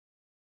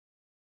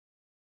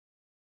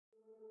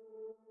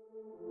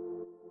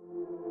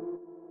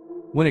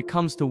When it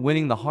comes to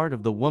winning the heart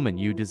of the woman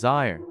you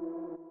desire,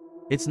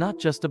 it's not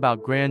just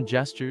about grand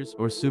gestures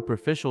or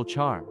superficial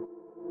charm.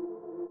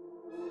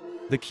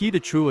 The key to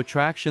true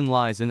attraction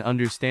lies in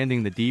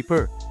understanding the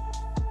deeper,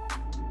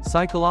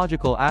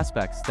 psychological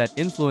aspects that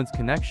influence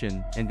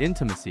connection and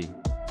intimacy.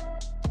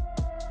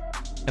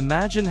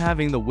 Imagine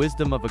having the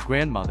wisdom of a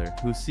grandmother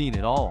who's seen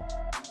it all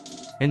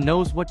and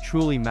knows what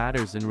truly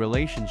matters in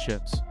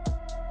relationships.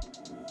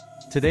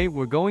 Today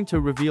we're going to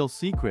reveal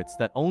secrets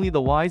that only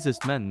the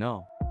wisest men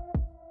know.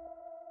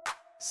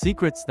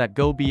 Secrets that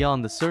go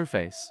beyond the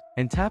surface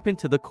and tap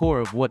into the core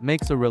of what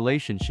makes a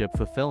relationship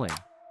fulfilling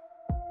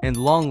and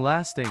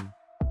long-lasting.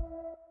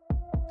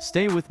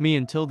 Stay with me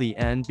until the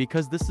end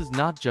because this is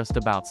not just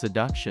about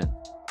seduction.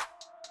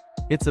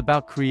 It's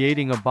about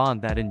creating a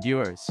bond that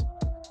endures.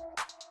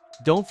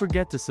 Don't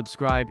forget to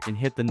subscribe and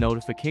hit the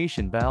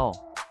notification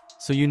bell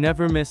so you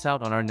never miss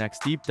out on our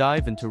next deep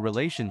dive into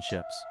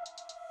relationships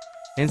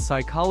and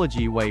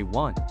psychology. Way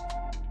 1.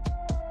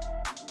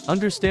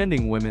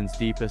 Understanding women's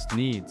deepest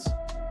needs.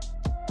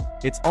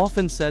 It's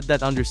often said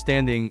that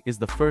understanding is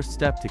the first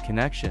step to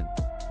connection.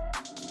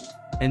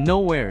 And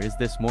nowhere is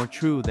this more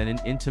true than in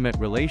intimate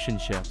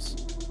relationships.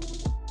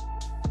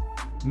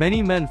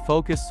 Many men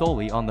focus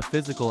solely on the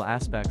physical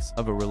aspects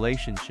of a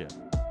relationship.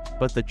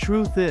 But the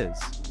truth is,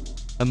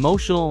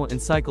 emotional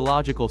and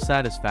psychological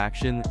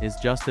satisfaction is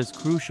just as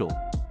crucial.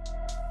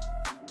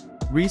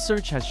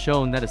 Research has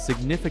shown that a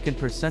significant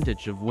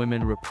percentage of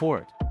women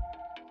report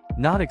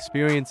not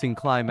experiencing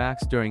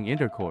climax during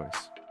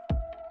intercourse.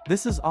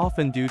 This is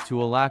often due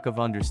to a lack of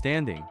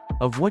understanding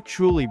of what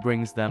truly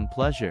brings them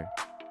pleasure.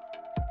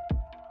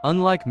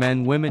 Unlike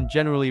men, women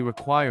generally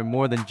require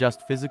more than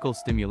just physical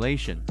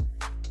stimulation.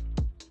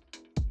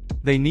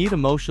 They need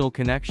emotional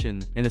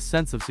connection and a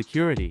sense of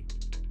security.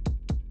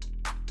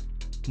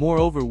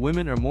 Moreover,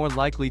 women are more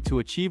likely to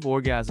achieve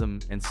orgasm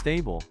and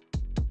stable,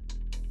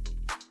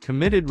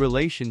 committed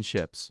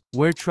relationships,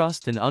 where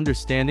trust and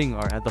understanding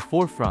are at the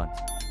forefront.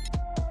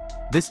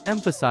 This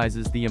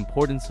emphasizes the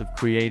importance of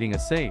creating a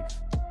safe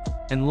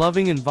and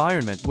loving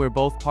environment where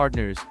both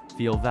partners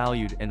feel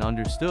valued and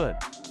understood.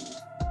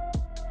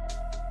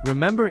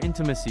 Remember,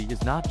 intimacy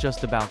is not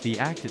just about the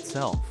act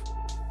itself,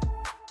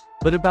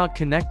 but about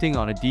connecting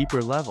on a deeper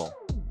level,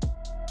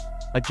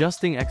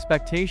 adjusting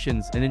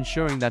expectations and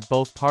ensuring that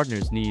both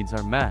partners' needs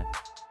are met.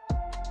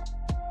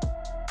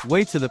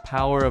 Way to the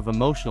power of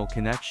emotional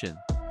connection.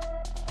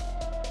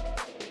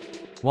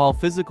 While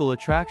physical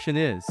attraction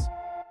is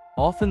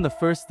often the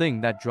first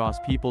thing that draws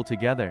people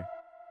together,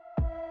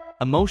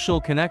 emotional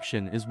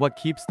connection is what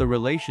keeps the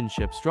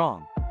relationship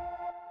strong.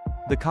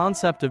 The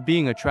concept of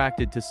being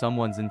attracted to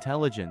someone's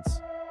intelligence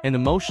and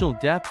emotional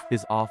depth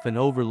is often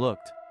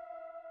overlooked,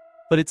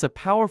 but it's a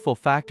powerful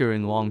factor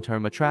in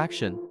long-term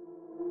attraction.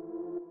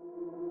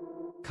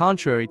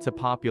 Contrary to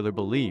popular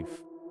belief,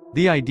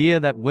 the idea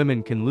that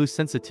women can lose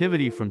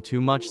sensitivity from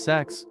too much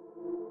sex,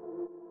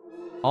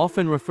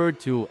 often referred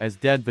to as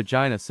dead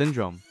vagina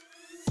syndrome,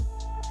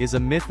 is a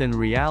myth in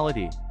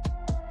reality.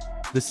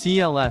 The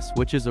CLS,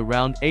 which is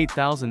around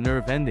 8,000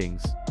 nerve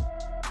endings,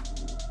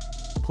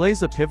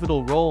 plays a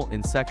pivotal role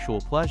in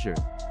sexual pleasure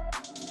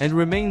and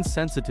remains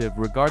sensitive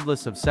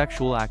regardless of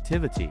sexual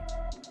activity.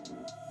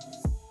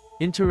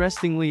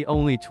 Interestingly,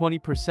 only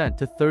 20%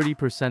 to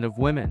 30% of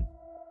women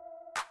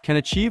can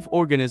achieve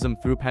orgasm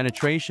through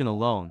penetration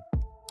alone,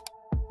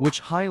 which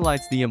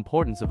highlights the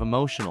importance of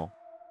emotional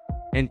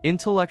and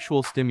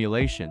intellectual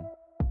stimulation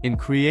in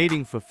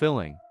creating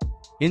fulfilling,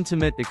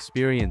 intimate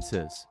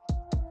experiences.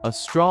 A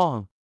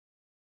strong